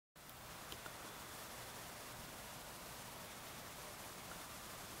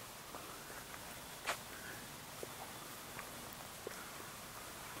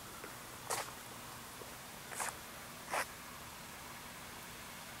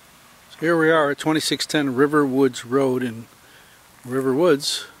Here we are at 2610 River Woods Road in River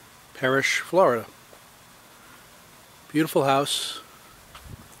Woods, Parrish, Florida. Beautiful house.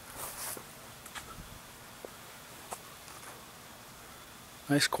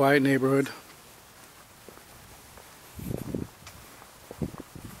 Nice quiet neighborhood.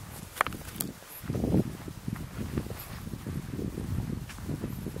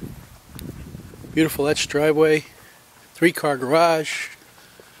 Beautiful etched driveway, 3-car garage,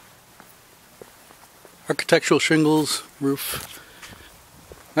 architectural shingles, roof,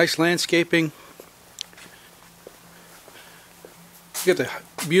 nice landscaping. Look at the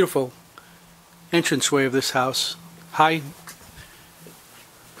beautiful entranceway of this house, high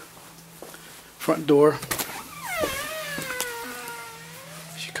front door.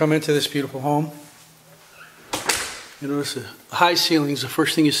 As you come into this beautiful home, you notice the high ceilings. The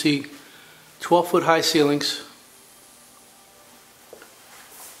first thing you see, 12-foot high ceilings.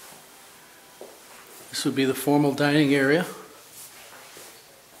 This would be the formal dining area,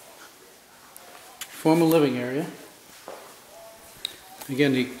 formal living area.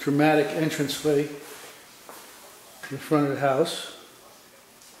 Again, the dramatic entranceway in the front of the house.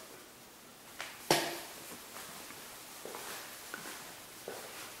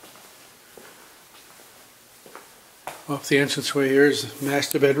 Off the entranceway here is the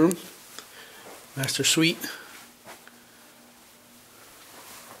master bedroom, master suite.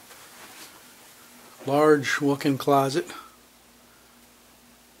 Large walk-in closet.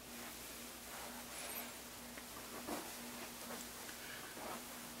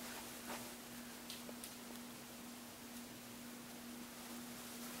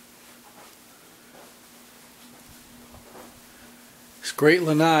 This great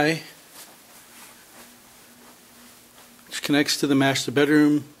lanai, which connects to the master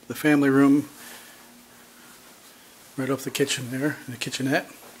bedroom, the family room, right off the kitchen there, the kitchenette.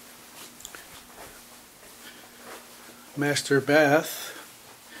 Master bath,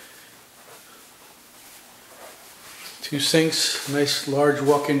 2 sinks, nice large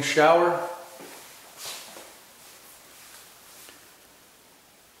walk-in shower,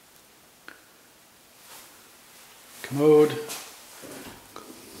 commode,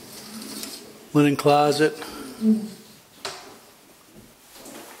 linen closet,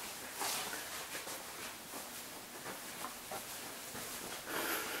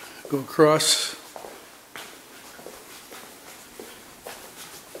 go across.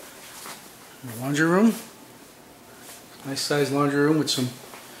 Laundry room, nice sized laundry room with some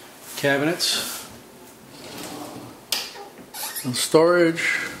cabinets, some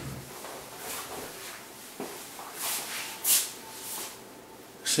storage,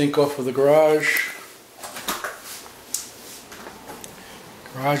 sink off of the garage.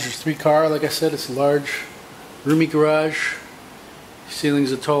 Garage is 3-car, like I said, it's a large, roomy garage.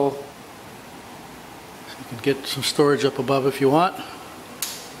 Ceilings are tall, so you can get some storage up above if you want.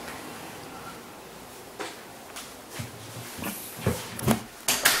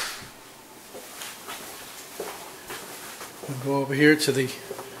 We'll go over here to the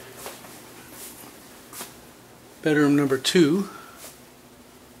bedroom number 2.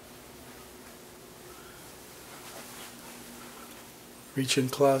 Reach-in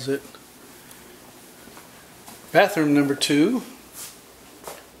closet. Bathroom number 2.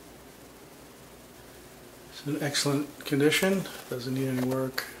 It's in excellent condition. Doesn't need any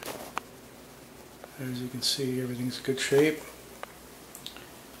work. As you can see, everything's in good shape.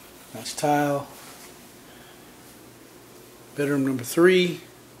 Nice tile. Bedroom number 3,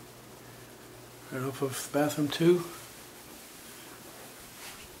 right off of bathroom 2.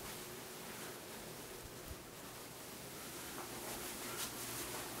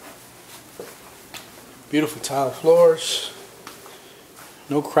 Beautiful tile floors,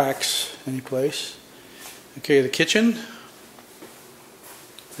 no cracks anyplace. Okay, the kitchen.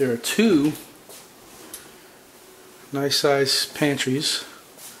 There are 2 nice sized pantries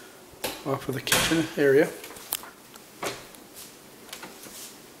off of the kitchen area.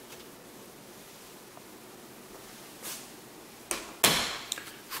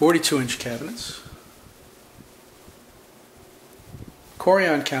 42-inch cabinets,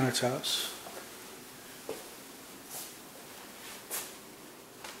 Corian countertops,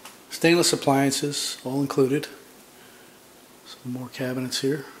 stainless appliances, all included. Some more cabinets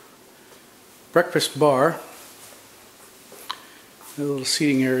here. Breakfast bar, a little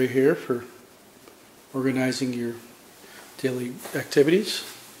seating area here for organizing your daily activities.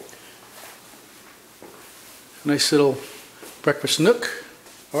 Nice little breakfast nook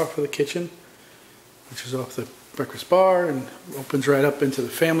off of the kitchen, which is off the breakfast bar and opens right up into the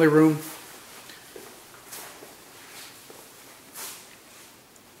family room.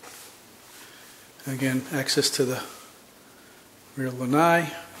 Again, access to the rear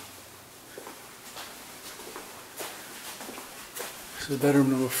lanai. This is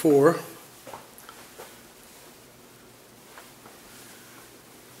bedroom number 4.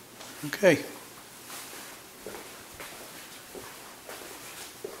 Okay.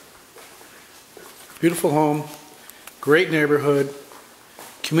 Beautiful home, great neighborhood,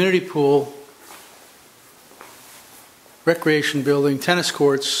 community pool, recreation building, tennis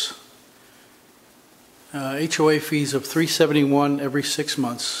courts, HOA fees of $371 every 6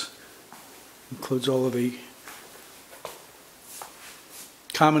 months. Includes all of the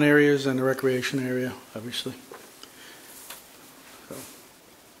common areas and the recreation area, obviously. So,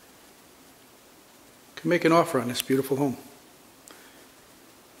 can make an offer on this beautiful home.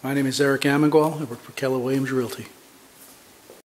 My name is Eric Amengual. I work for Keller Williams Realty.